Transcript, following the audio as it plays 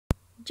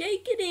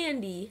Jake and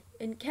Andy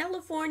in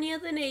California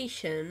the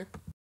Nation.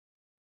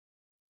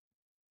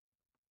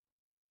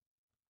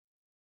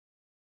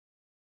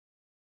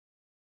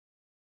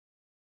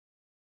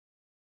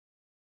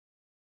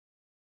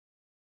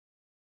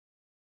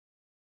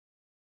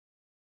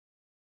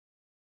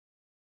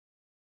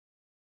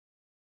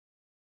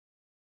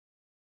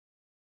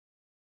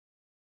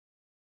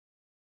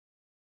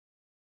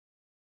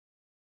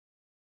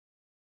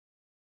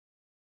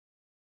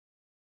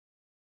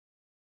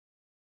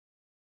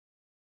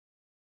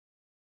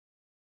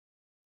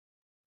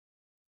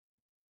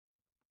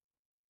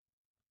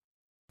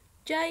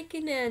 Jake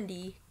and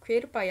Andy,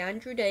 created by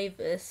Andrew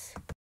Davis.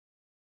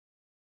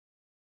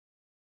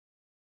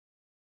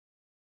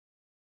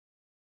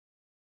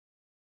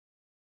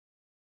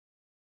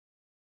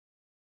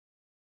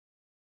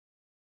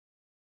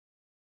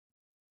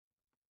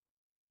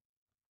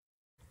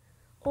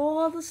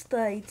 All the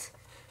states,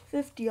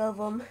 50 of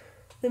them.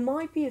 There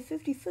might be a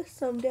 55th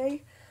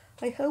someday.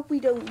 I hope we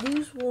don't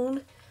lose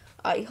one.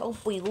 I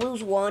hope we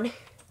lose one.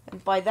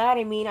 And by that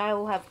I mean I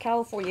will have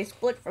California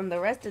split from the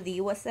rest of the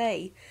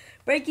USA.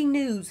 Breaking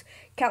news!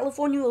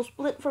 California will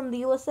split from the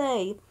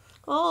USA.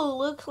 Oh,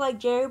 looks like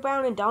Jerry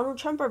Brown and Donald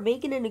Trump are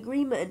making an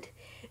agreement.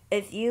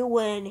 If you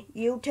win,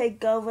 you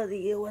take over the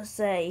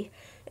USA.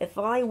 If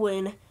I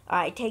win,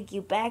 I take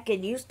you back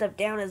and you step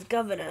down as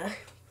governor.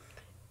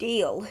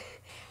 Deal.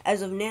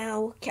 As of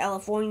now,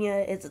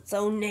 California is its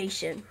own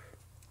nation.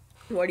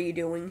 What are you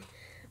doing?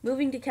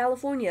 Moving to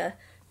California.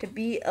 To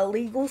be a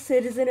legal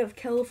citizen of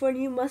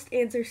California, you must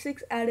answer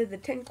 6 out of the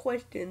 10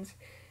 questions.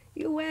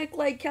 You act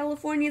like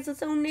California is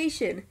its own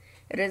nation.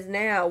 It is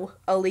now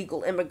a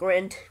legal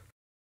immigrant.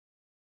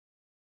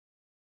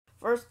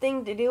 First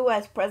thing to do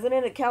as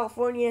president of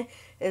California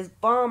is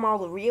bomb all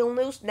the real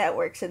news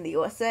networks in the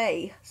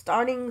USA,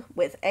 starting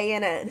with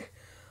ANN.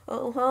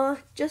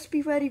 Just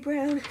be ready,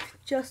 Brown.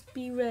 Just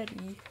be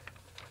ready.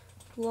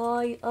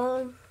 Lie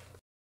on.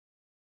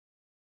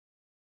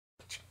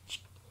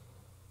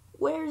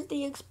 Where's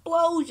the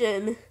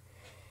explosion?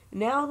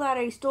 Now that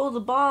I stole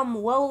the bomb,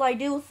 what will I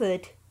do with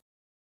it?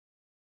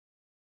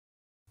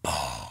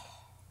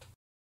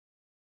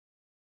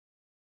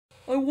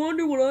 I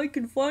wonder what I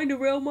can find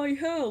around my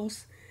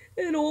house.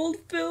 An old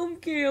film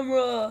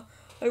camera.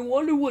 I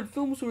wonder what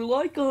films were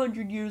like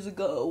 100 years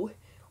ago.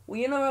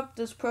 We interrupt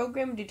this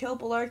program to tell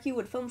Balarchy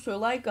what films were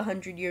like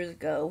 100 years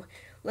ago.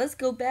 Let's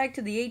go back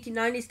to the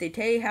 1890s to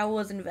tell you how it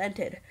was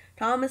invented.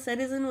 Thomas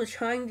Edison was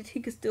trying to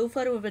take a still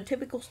photo of a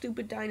typical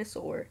stupid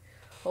dinosaur.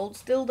 Hold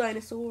still,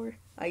 dinosaur.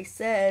 I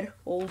said,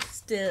 hold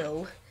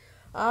still.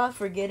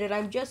 Forget it.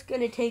 I'm just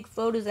gonna take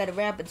photos at a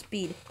rapid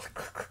speed.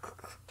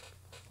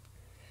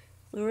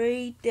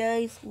 3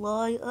 days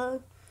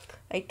later,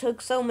 I took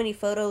so many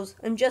photos,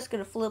 I'm just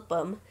gonna flip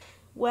them.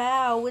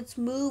 Wow, it's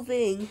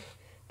moving.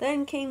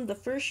 Then came the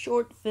first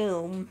short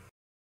film.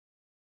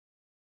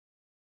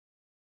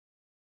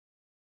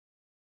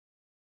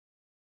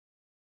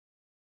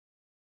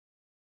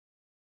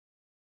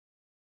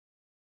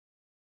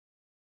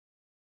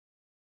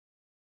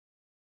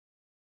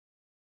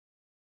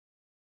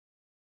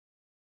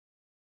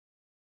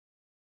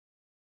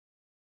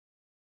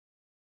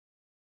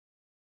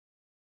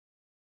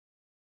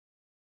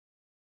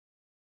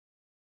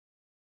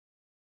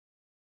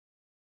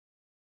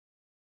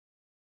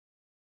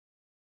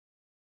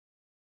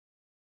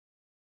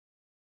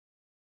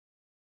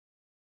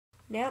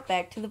 Now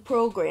back to the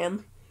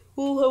program.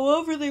 Well,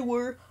 however they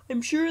were,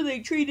 I'm sure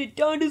they treated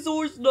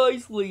dinosaurs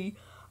nicely.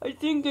 I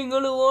think I'm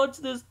gonna launch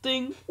this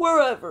thing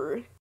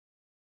wherever.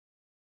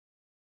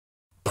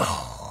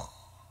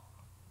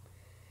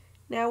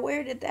 Now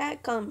where did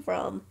that come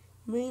from?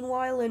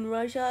 Meanwhile in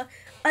Russia,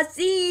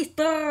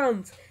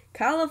 assistance!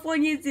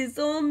 California is its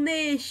own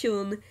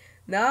nation.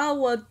 Now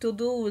what to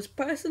do is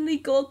personally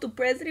go to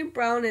President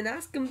Brown and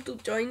ask him to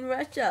join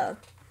Russia.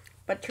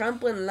 But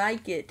Trump wouldn't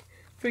like it.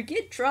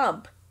 Forget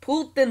Trump.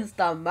 Putin's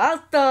the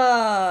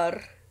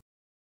master!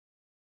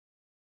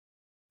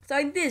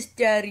 Sign this,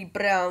 Jerry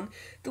Brown,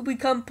 to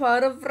become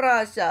part of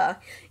Russia.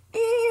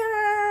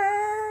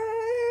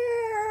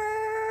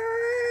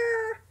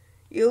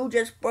 You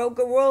just broke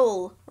a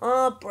rule.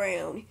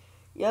 Brown,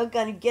 you're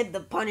gonna get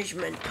the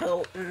punishment,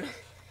 Putin.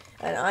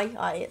 And I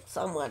hired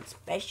someone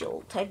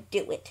special to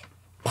do it.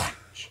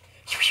 Punch.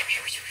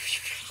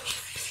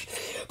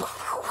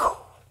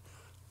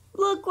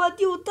 Look what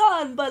you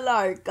done,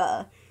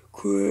 Balarka.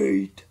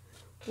 Great.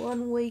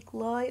 1 week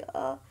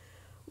later.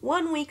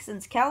 1 week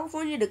since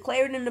California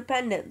declared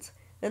independence.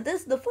 And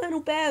this is the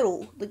final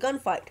battle, the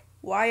gunfight.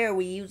 Why are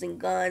we using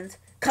guns?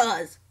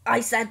 'Cause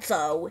I said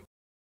so.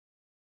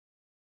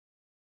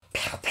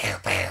 Pew, pew,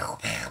 pew,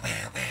 pew,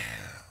 pew,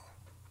 pew.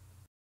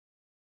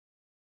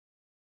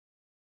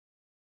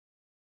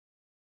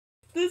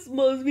 This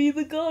must be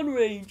the gun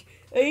range.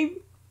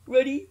 Aim,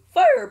 ready,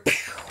 fire.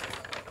 Pew.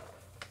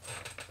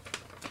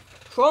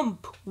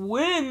 Trump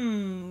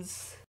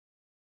wins.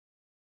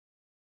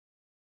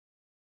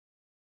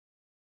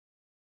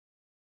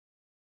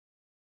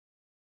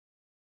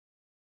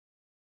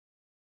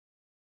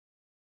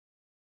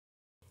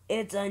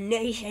 It's a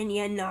nation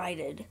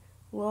united.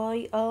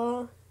 Why,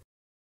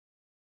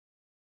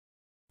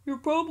 You're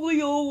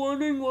probably all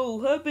wondering what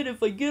will happen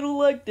if I get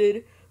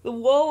elected. The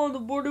wall on the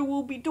border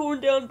will be torn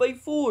down by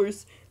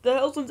force. The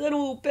House and Senate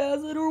will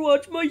pass it or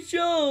watch my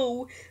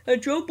show.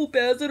 And Trump will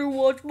pass it or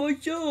watch my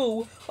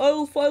show. I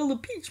will file an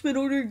impeachment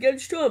order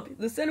against Trump.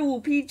 The Senate will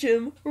impeach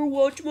him or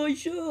watch my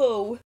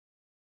show.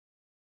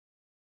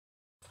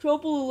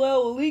 Trump will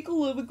allow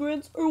illegal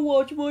immigrants or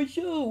watch my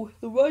show.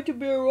 The right to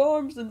bear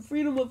arms and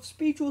freedom of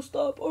speech will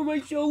stop or my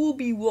show will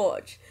be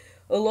watched.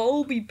 A law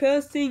will be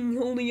passed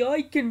saying only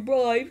I can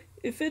bribe.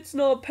 If it's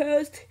not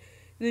passed,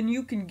 then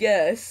you can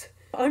guess.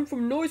 I'm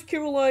from North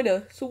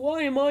Carolina, so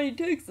why am I in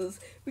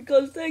Texas?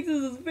 Because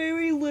Texas is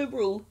very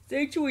liberal.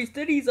 Sanctuary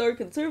cities are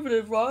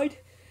conservative, right?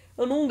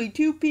 And only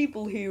 2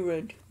 people here,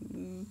 and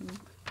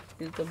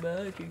it's a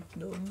magic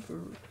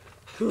number.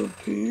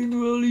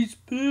 Campaign rally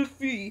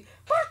spiffy.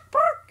 Bark,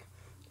 bark.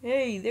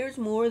 Hey, there's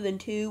more than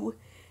 2.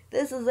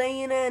 This is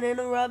ANN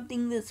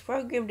interrupting this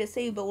program to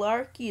say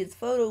Balarky is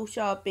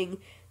photoshopping.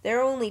 There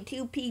are only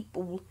 2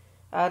 people.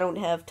 I don't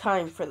have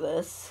time for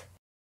this.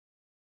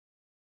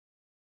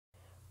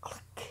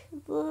 Click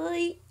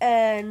the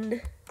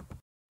end.